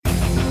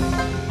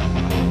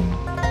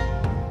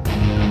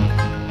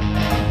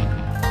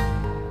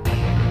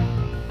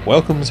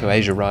Welcome to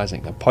Asia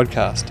Rising, a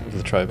podcast of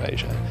La Trobe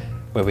Asia,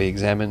 where we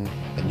examine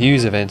the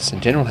news, events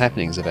and general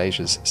happenings of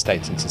Asia's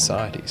states and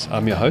societies.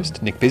 I'm your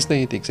host, Nick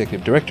Bisley, the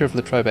Executive Director of La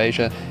Trobe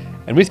Asia,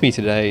 and with me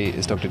today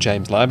is Dr.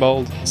 James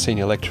Leibold,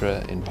 Senior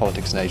Lecturer in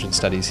Politics and Asian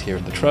Studies here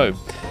at La Trobe.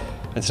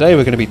 And today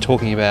we're going to be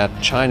talking about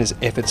China's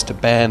efforts to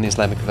ban the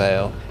Islamic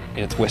veil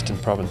in its western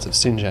province of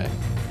Xinjiang.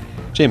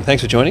 Jim,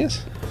 thanks for joining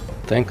us.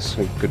 Thanks,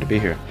 good to be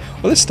here.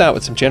 Well, let's start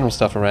with some general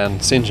stuff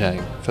around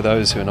Xinjiang, for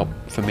those who are not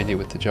familiar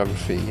with the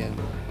geography and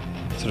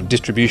sort of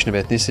distribution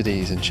of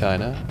ethnicities in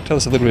China. Tell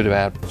us a little bit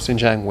about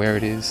Xinjiang, where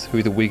it is,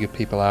 who the Uyghur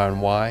people are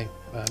and why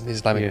the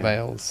Islamic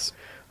veils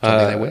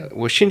something they wear.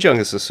 Well, Xinjiang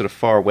is a sort of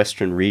far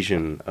western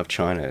region of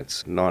China.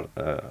 It's not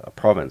a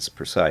province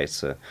per se.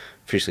 It's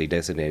officially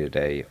designated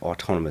a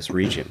autonomous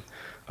region.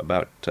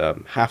 About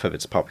half of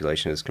its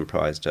population is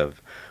comprised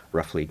of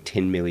roughly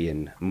 10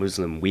 million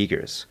Muslim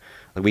Uyghurs.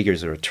 The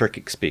Uyghurs are a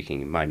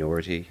Turkic-speaking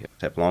minority,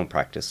 have long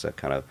practiced a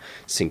kind of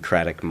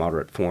syncretic,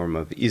 moderate form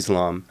of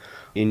Islam.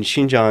 In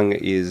Xinjiang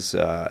is,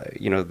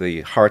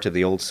 the heart of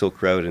the old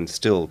Silk Road and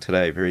still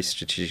today very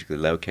strategically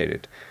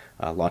located.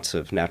 Lots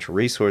of natural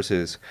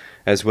resources,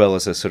 as well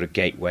as a sort of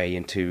gateway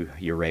into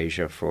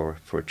Eurasia for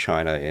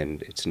China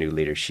and its new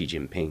leader, Xi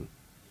Jinping.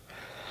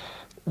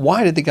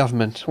 Why did the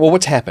government, well,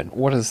 what's happened?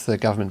 What has the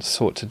government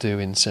sought to do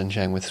in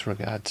Xinjiang with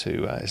regard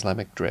to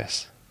Islamic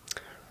dress?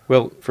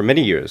 Well, for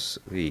many years,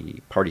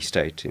 the party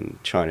state in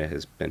China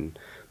has been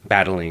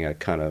battling a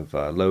kind of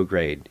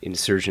low-grade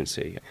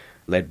insurgency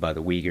led by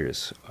the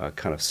Uyghurs, a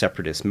kind of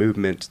separatist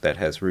movement that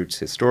has roots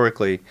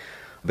historically.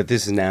 But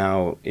this is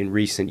now, in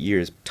recent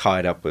years,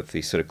 tied up with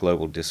the sort of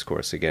global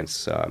discourse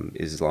against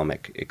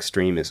Islamic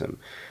extremism.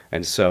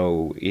 And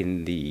so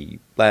in the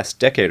last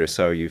decade or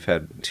so, you've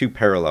had two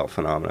parallel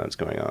phenomena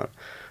going on.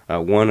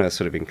 One, a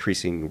sort of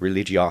increasing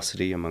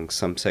religiosity among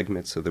some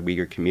segments of the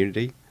Uyghur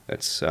community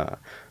that's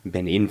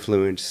been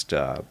influenced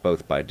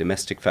both by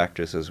domestic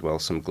factors as well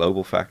as some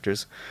global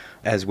factors,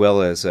 as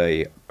well as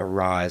a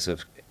rise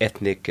of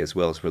ethnic as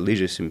well as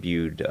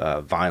religious-imbued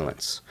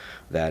violence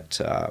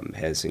that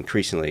has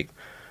increasingly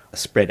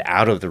spread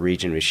out of the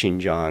region of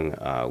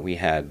Xinjiang. We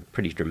had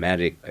pretty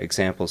dramatic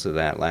examples of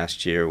that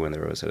last year when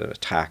there was an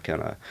attack on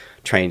a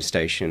train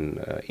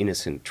station,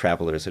 innocent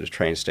travelers at a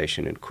train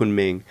station in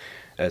Kunming,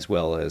 as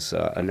well as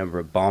a number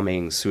of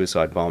bombings,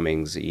 suicide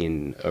bombings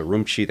in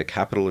Urumqi, the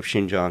capital of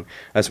Xinjiang,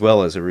 as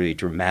well as a really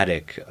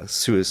dramatic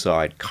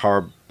suicide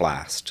car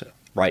blast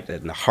right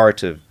in the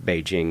heart of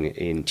Beijing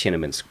in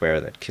Tiananmen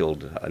Square that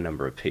killed a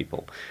number of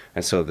people.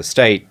 And so the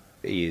state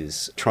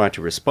is trying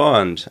to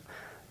respond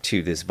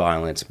to this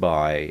violence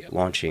by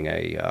launching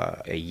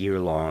a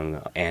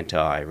year-long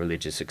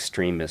anti-religious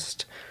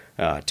extremist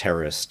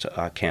terrorist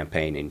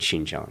campaign in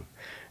Xinjiang.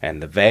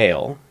 And the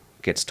veil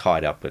gets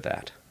tied up with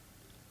that.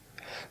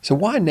 So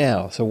why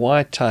now? So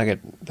why target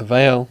the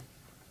veil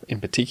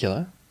in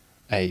particular,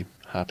 a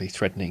hardly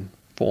threatening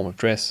form of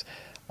dress,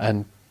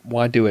 and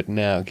why do it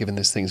now, given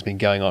this thing's been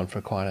going on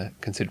for quite a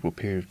considerable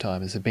period of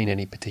time? Has there been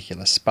any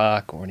particular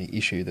spark or any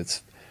issue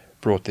that's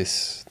brought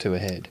this to a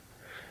head?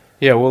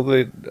 Yeah, well,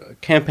 the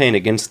campaign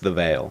against the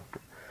veil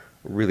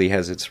really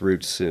has its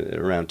roots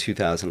around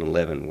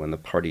 2011 when the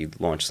party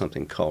launched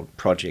something called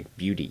Project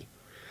Beauty.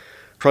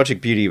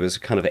 Project Beauty was a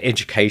kind of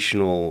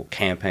educational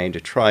campaign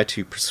to try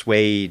to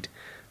persuade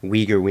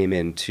Uyghur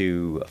women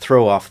to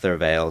throw off their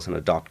veils and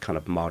adopt kind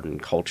of modern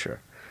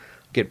culture,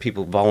 get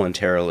people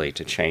voluntarily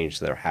to change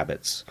their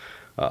habits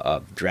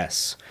of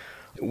dress.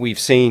 We've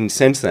seen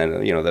since then,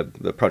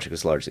 the project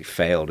has largely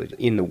failed.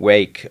 In the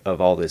wake of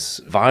all this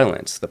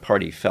violence, the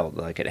party felt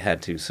like it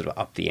had to sort of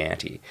up the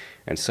ante.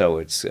 And so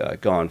it's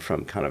gone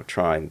from kind of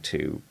trying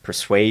to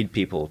persuade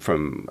people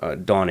from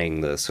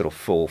donning the sort of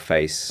full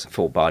face,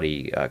 full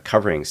body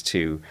coverings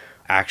to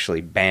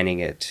actually banning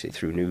it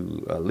through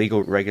new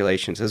legal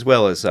regulations, as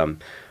well as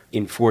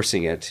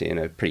enforcing it in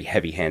a pretty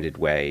heavy-handed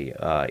way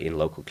in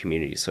local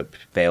communities. So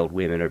veiled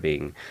women are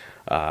being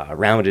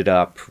rounded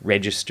up,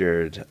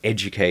 registered,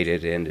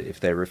 educated, and if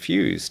they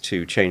refuse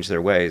to change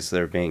their ways,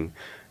 they're being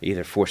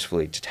either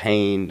forcefully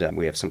detained.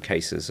 We have some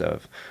cases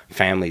of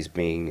families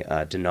being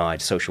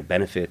denied social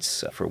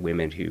benefits for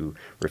women who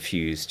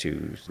refuse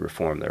to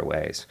reform their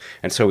ways.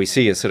 And so we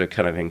see a sort of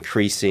kind of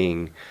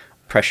increasing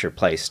pressure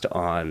placed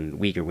on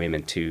Uyghur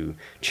women to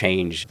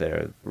change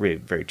their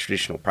very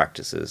traditional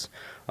practices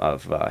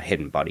of head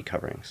and body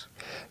coverings.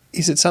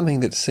 Is it something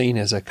that's seen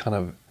as a kind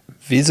of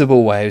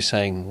visible way of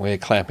saying we're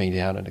clamping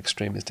down on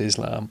extremist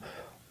Islam,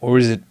 or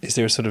is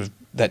there a sort of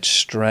that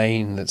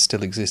strain that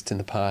still exists in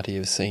the party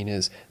of seen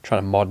as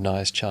trying to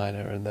modernise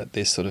China, and that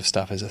this sort of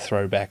stuff is a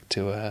throwback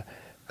to a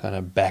kind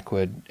of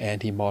backward,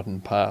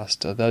 anti-modern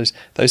past? Are those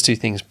two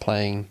things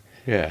playing?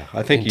 Yeah,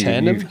 I think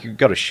you've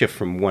got to shift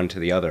from one to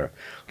the other.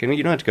 You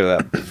don't have to go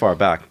that far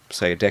back,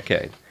 say a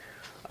decade,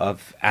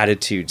 of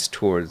attitudes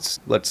towards,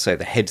 let's say,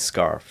 the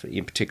headscarf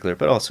in particular,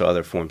 but also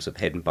other forms of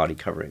head and body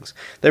coverings.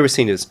 They were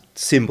seen as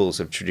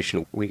symbols of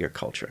traditional Uyghur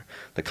culture.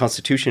 The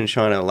constitution in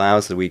China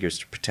allows the Uyghurs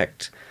to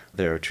protect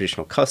their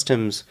traditional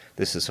customs.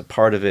 This is a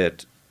part of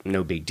it,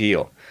 no big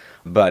deal.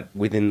 But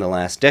within the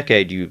last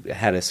decade, you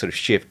had a sort of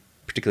shift,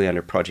 particularly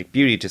under Project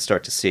Beauty, to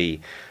start to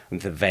see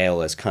the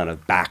veil as kind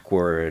of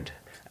backward,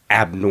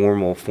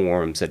 abnormal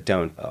forms that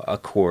don't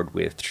accord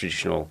with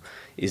traditional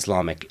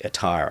Islamic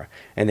attire.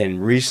 And then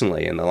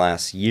recently, in the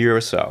last year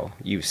or so,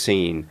 you've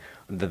seen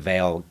the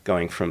veil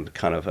going from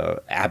kind of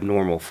a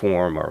abnormal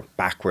form or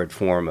backward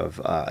form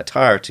of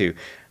attire to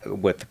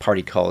what the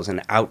party calls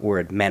an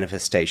outward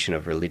manifestation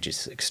of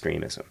religious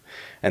extremism.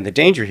 And the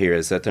danger here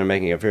is that they're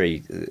making a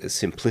very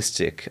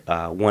simplistic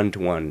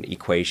one-to-one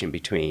equation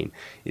between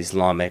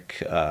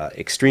Islamic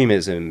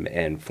extremism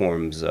and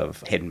forms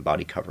of head and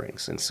body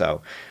coverings. And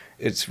so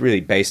it's really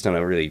based on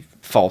a really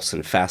false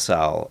and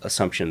facile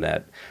assumption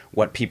that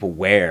what people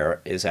wear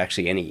is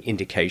actually any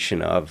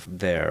indication of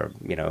their,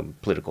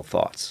 political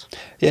thoughts.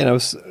 Yeah, and I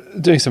was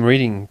doing some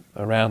reading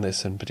around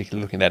this, and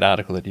particularly looking at that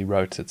article that you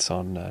wrote that's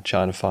on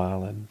China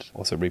File and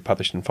also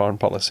republished in Foreign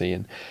Policy,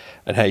 and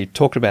how you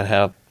talked about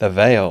how the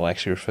veil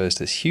actually refers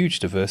to this huge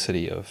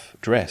diversity of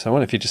dress. I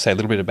wonder if you just say a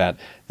little bit about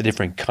the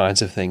different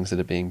kinds of things that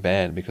are being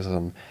banned, because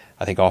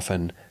I think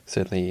often,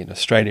 certainly in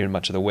Australia and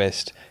much of the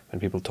West, when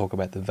people talk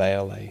about the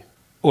veil, they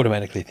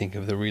automatically think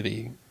of the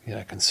really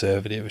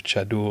conservative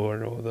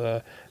chador or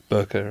the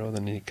burqa or the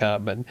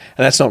niqab, and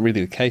that's not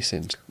really the case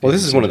in. Well,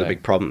 this is one of the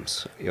big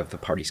problems of the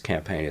party's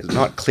campaign. It's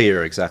not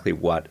clear exactly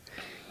what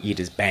it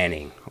is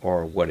banning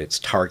or what it's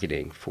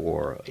targeting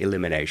for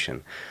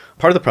elimination.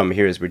 Part of the problem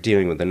here is we're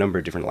dealing with a number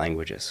of different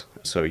languages.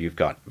 So you've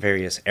got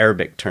various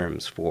Arabic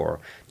terms for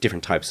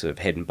different types of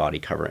head and body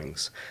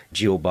coverings,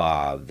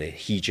 jilbab, the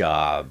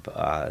hijab,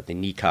 the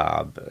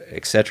niqab,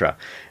 etc.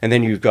 And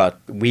then you've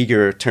got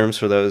Uyghur terms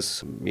for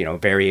those,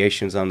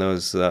 variations on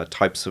those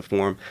types of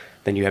form.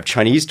 Then you have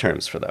Chinese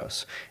terms for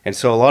those. And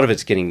so a lot of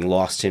it's getting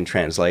lost in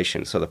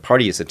translation. So the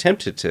party has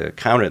attempted to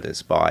counter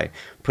this by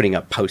putting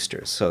up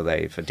posters. So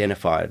they've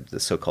identified the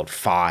so-called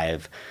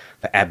 5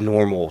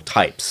 abnormal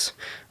types.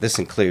 This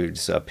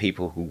includes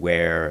people who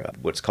wear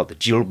what's called the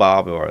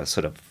jilbab, or a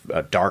sort of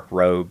a dark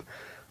robe.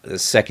 The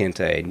second,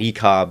 a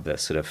niqab, a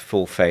sort of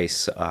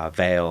full-face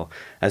veil,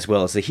 as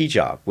well as the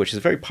hijab, which is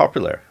very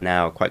popular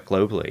now quite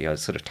globally, a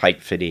sort of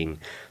tight-fitting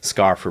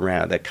scarf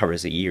around that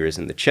covers the ears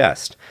and the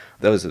chest.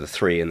 Those are the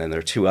 3, and then there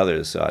are 2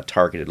 others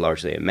targeted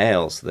largely at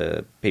males,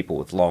 the people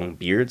with long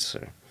beards,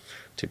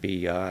 to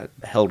be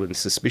held in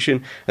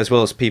suspicion, as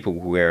well as people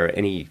who wear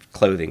any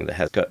clothing that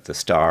has got the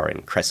star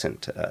and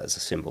crescent as a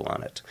symbol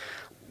on it.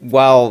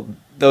 While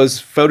those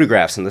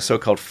photographs and the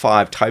so-called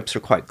 5 types are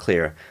quite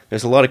clear,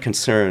 there's a lot of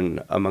concern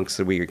amongst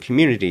the Uyghur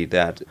community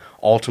that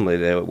ultimately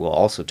they will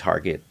also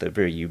target the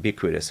very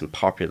ubiquitous and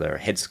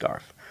popular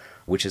headscarf,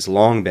 which has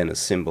long been a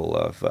symbol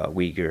of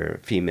Uyghur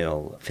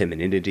female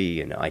femininity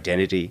and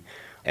identity.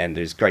 And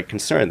there's great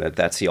concern that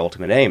that's the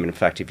ultimate aim. And in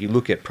fact, if you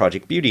look at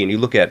Project Beauty and you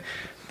look at,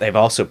 they've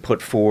also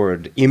put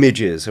forward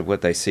images of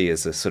what they see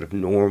as a sort of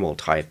normal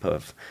type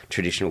of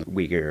traditional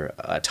Uyghur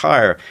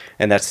attire,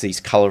 and that's these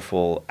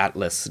colorful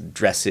atlas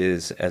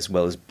dresses as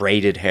well as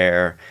braided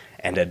hair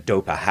and a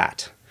dopa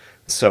hat.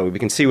 So we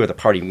can see where the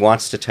party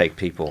wants to take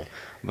people,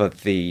 but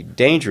the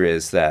danger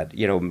is that,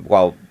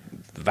 while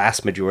the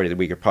vast majority of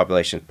the Uyghur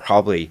population is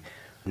probably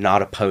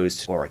not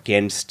opposed or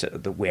against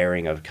the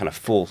wearing of kind of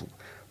full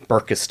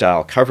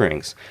burqa-style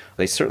coverings,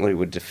 they certainly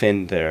would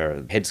defend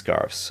their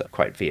headscarves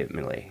quite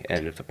vehemently.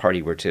 And if the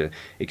party were to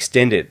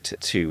extend it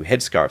to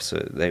headscarves,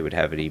 they would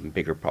have an even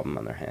bigger problem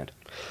on their hand.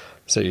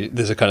 So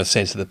there's a kind of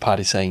sense of the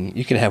party saying,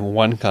 you can have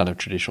one kind of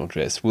traditional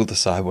dress, we'll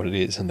decide what it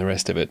is, and the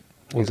rest of it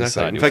will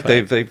decide. In fact,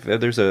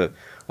 there's a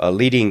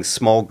leading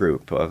small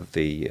group of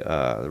the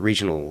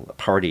regional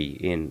party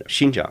in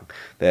Xinjiang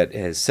that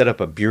has set up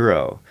a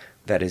bureau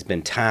that has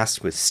been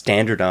tasked with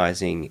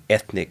standardizing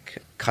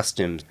ethnic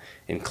customs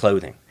in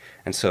clothing.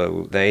 And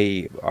so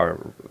they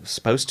are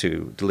supposed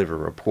to deliver a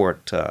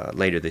report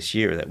later this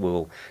year that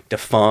will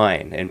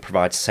define and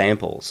provide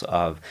samples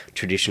of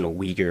traditional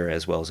Uyghur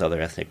as well as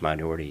other ethnic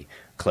minority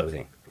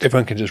clothing.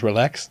 Everyone can just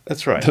relax?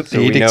 That's right. So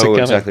we know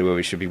exactly what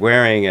we should be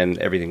wearing and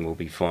everything will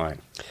be fine.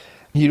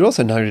 You'd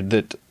also noted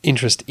that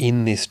interest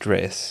in this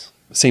dress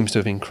seems to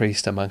have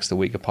increased amongst the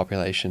Uyghur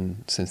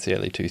population since the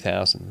early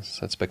 2000s.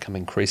 So it's become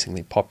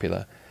increasingly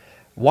popular.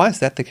 Why is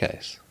that the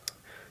case?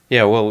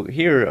 Yeah, well,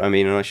 here,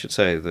 and I should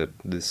say that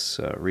this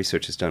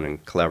research is done in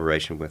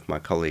collaboration with my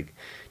colleague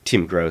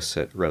Tim Gross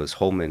at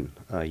Rose-Hulman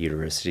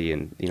University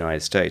in the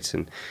United States.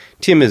 And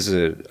Tim is,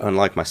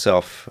 unlike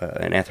myself,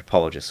 an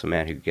anthropologist, a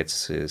man who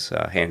gets his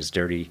hands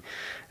dirty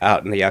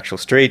out in the actual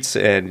streets,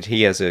 and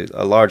he has a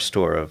large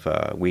store of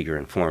Uyghur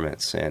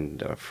informants.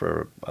 And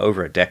for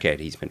over a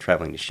decade, he's been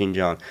traveling to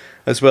Xinjiang,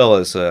 as well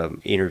as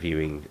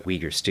interviewing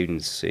Uyghur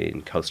students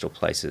in coastal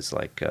places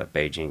like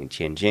Beijing and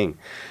Tianjin.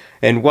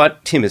 And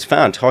what Tim has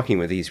found talking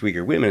with these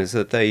Uyghur women is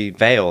that they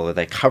veil, that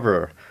they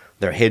cover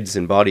their heads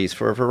and bodies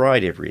for a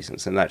variety of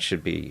reasons. And that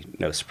should be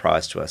no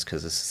surprise to us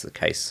because this is the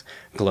case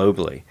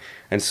globally.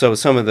 And so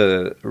some of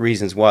the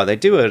reasons why they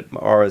do it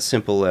are as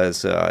simple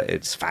as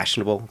it's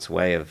fashionable. It's a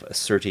way of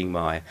asserting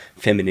my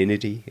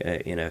femininity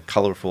in a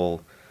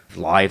colorful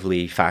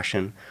lively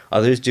fashion.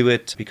 Others do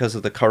it because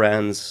of the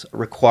Quran's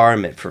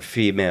requirement for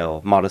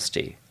female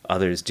modesty.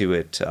 Others do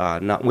it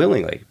not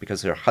willingly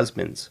because their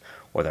husbands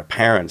or their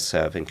parents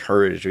have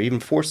encouraged or even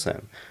forced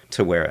them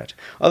to wear it.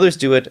 Others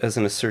do it as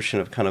an assertion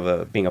of kind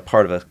of being a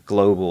part of a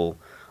global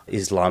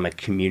Islamic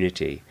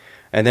community.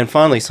 And then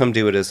finally, some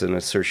do it as an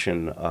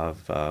assertion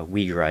of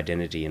Uyghur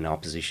identity in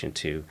opposition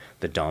to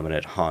the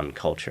dominant Han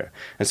culture.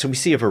 And so we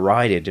see a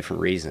variety of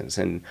different reasons.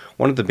 And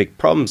one of the big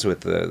problems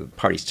with the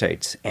party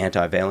state's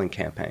anti-veiling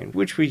campaign,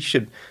 which we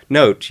should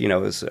note,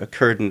 has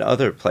occurred in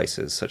other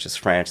places such as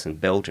France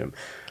and Belgium.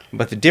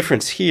 But the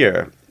difference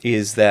here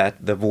is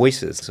that the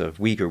voices of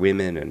Uyghur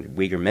women and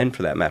Uyghur men,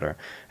 for that matter,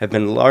 have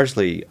been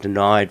largely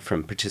denied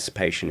from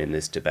participation in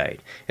this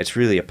debate. It's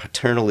really a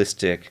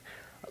paternalistic,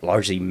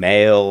 largely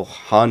male,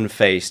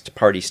 Han-faced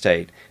party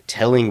state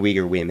telling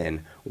Uyghur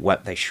women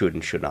what they should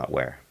and should not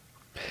wear.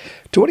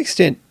 To what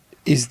extent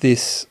is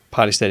this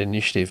party state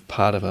initiative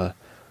part of a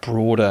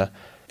broader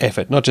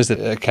effort, not just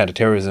at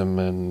counter-terrorism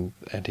and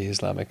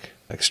anti-Islamic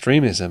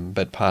extremism,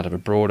 but part of a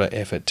broader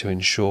effort to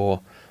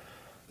ensure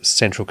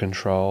central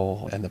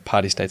control and the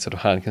party state sort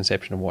of Han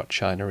conception of what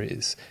China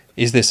is?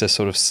 Is this a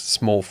sort of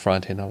small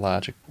front in a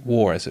larger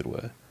war, as it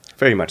were?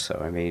 Very much so.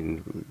 I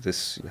mean,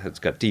 this has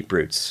got deep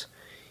roots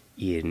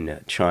in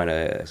China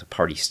as a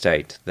party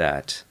state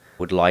that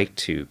would like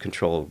to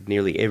control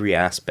nearly every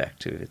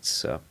aspect of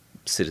its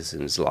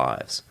citizens'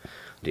 lives.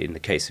 In the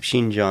case of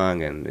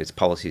Xinjiang and its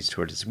policies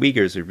towards its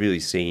Uyghurs, we've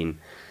really seen,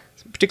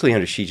 particularly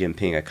under Xi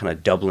Jinping, a kind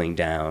of doubling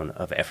down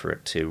of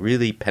effort to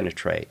really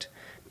penetrate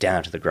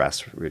down to the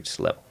grassroots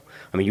level.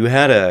 I mean, you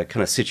had a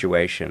kind of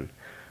situation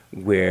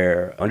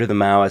where under the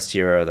Maoist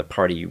era, the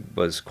party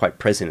was quite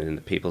present in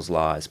the people's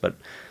lives, but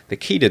the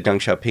key to Deng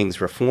Xiaoping's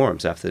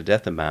reforms after the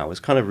death of Mao was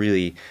kind of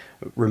really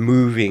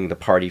removing the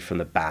party from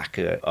the back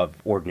of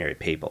ordinary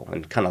people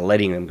and kind of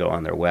letting them go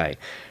on their way.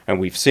 And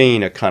we've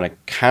seen a kind of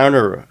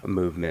counter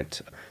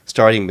movement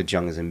starting with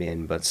Jiang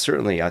Zemin, but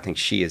certainly I think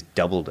Xi has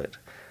doubled it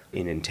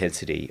in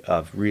intensity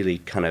of really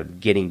kind of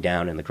getting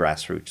down in the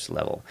grassroots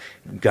level,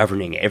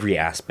 governing every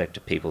aspect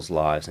of people's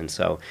lives. And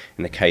so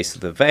in the case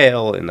of the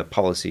veil, in the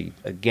policy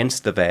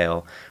against the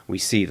veil, we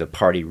see the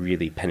party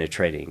really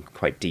penetrating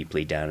quite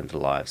deeply down into the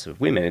lives of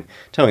women,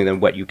 telling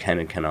them what you can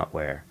and cannot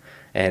wear.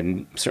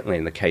 And certainly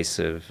in the case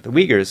of the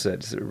Uyghurs,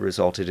 that's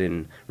resulted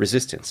in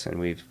resistance.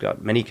 And we've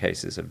got many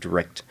cases of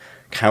direct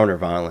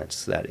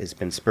counter-violence that has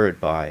been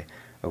spurred by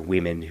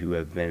women who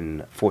have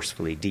been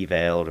forcefully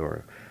deveiled,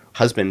 or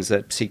husbands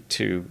that seek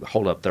to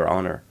hold up their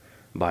honor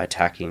by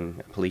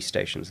attacking police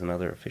stations and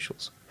other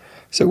officials.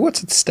 So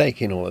what's at stake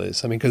in all of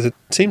this? I mean, because it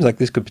seems like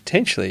this could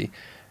potentially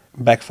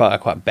backfire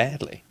quite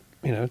badly.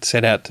 It's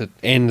set out to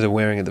end the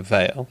wearing of the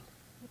veil.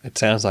 It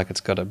sounds like it's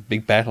got a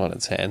big battle on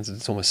its hands.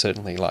 It's almost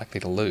certainly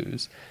likely to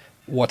lose.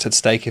 What's at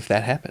stake if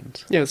that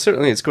happens? Yeah,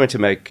 certainly it's going to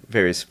make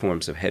various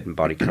forms of head and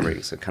body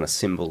coverings a kind of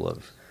symbol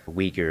of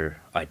Uyghur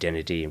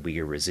identity and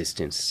Uyghur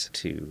resistance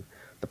to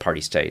the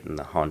party state and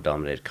the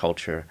Han-dominated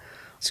culture.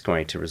 It's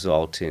going to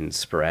result in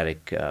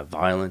sporadic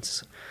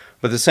violence.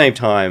 But at the same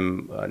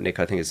time, Nick,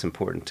 I think it's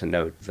important to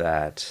note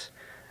that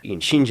in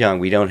Xinjiang,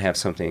 we don't have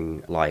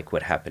something like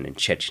what happened in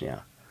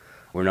Chechnya.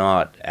 We're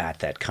not at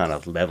that kind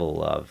of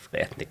level of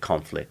ethnic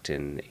conflict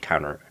and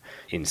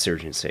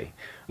counterinsurgency.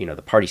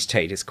 The party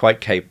state is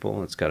quite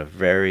capable. It's got a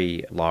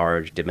very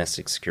large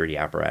domestic security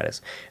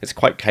apparatus. It's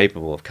quite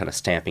capable of kind of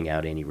stamping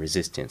out any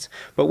resistance.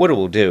 But what it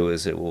will do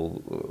is it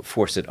will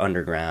force it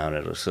underground.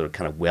 It'll sort of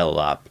kind of well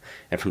up.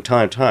 And from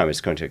time to time,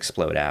 it's going to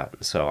explode out.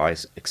 So I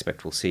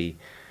expect we'll see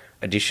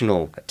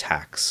additional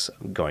attacks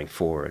going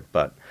forward.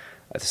 But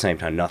at the same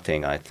time,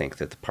 nothing I think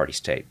that the party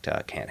state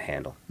can't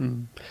handle.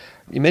 Mm.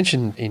 You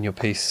mentioned in your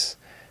piece,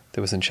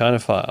 there was in China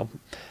File,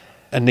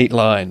 a neat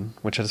line,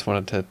 which I just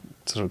wanted to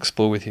sort of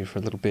explore with you for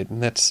a little bit,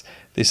 and that's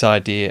this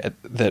idea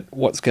that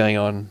what's going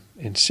on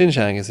in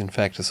Xinjiang is in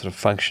fact a sort of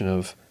function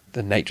of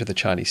the nature of the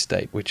Chinese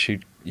state, which you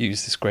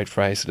use this great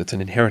phrase that it's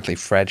an inherently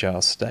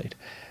fragile state.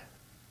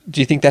 Do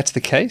you think that's the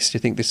case? Do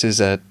you think this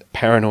is a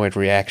paranoid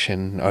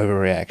reaction,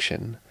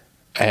 overreaction,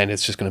 and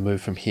it's just going to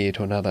move from here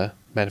to another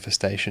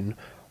manifestation?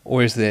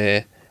 Or is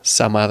there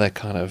some other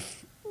kind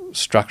of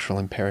structural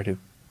imperative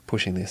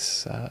pushing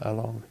this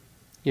along?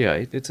 Yeah,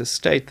 it's a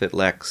state that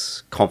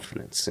lacks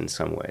confidence in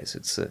some ways.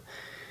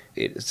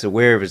 It's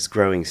aware of its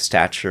growing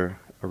stature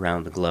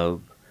around the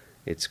globe,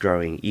 its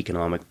growing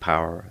economic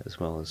power as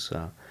well as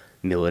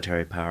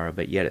military power,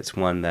 but yet it's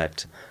one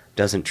that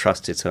doesn't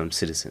trust its own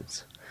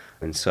citizens.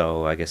 And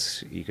so I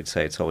guess you could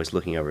say it's always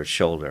looking over its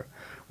shoulder,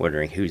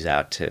 wondering who's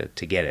out to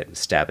get it and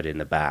stab it in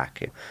the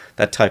back.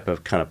 That type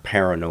of kind of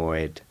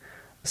paranoid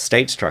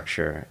state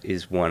structure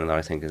is one that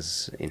I think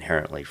is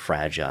inherently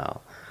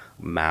fragile.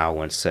 Mao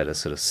once said a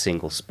sort of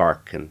single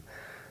spark can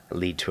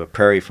lead to a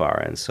prairie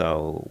fire, and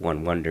so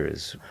one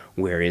wonders,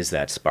 where is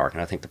that spark?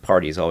 And I think the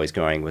party is always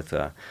going with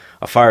a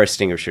fire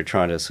extinguisher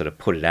trying to sort of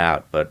put it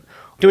out, but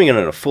doing it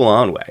in a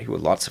full-on way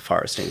with lots of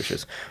fire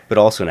extinguishers, but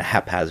also in a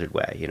haphazard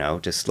way,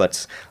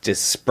 let's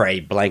just spray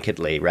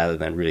blanketly rather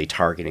than really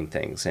targeting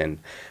things. And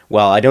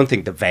well, I don't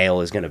think the veil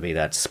is going to be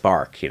that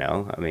spark,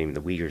 I mean,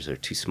 the Uyghurs are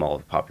too small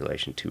of a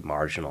population, too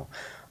marginal.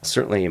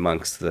 Certainly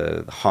amongst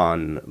the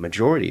Han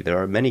majority, there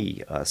are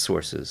many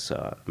sources,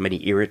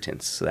 many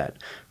irritants that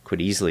could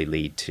easily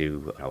lead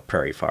to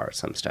prairie fire at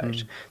some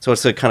stage. So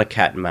it's a kind of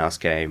cat and mouse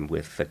game,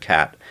 with the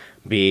cat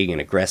being and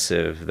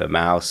aggressive, the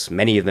mouse,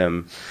 many of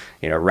them,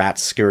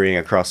 rats scurrying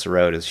across the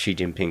road, as Xi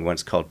Jinping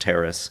once called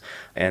terrorists,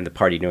 and the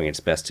party doing its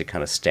best to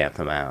kind of stamp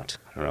them out.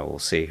 I don't know, we'll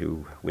see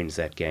who wins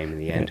that game in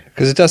the end.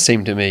 Because it does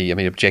seem to me, I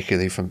mean,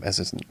 objectively,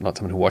 as not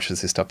someone who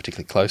watches this stuff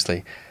particularly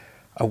closely,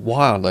 a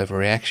wild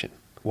overreaction,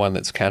 one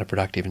that's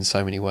counterproductive in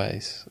so many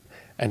ways.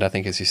 And I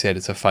think, as you said,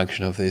 it's a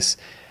function of this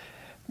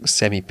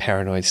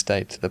semi-paranoid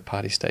state the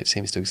party state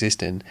seems to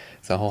exist in.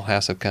 The whole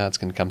house of cards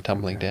can come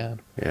tumbling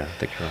down. Yeah, I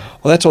think you're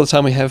right. Well, that's all the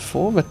time we have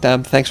for, but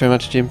thanks very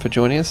much, Jim, for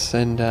joining us,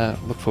 and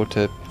look forward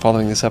to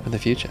following this up in the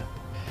future.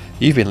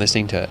 You've been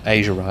listening to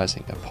Asia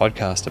Rising, a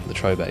podcast of La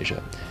Trobe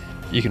Asia.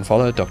 You can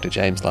follow Dr.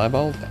 James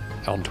Leibold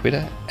on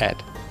Twitter at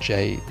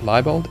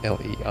jleibold,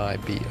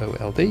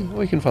 Leibold,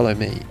 or you can follow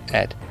me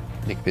at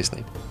Nick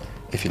Bisley.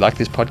 If you like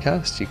this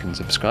podcast, you can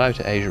subscribe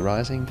to Asia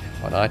Rising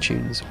on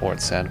iTunes or at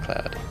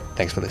SoundCloud.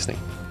 Thanks for listening.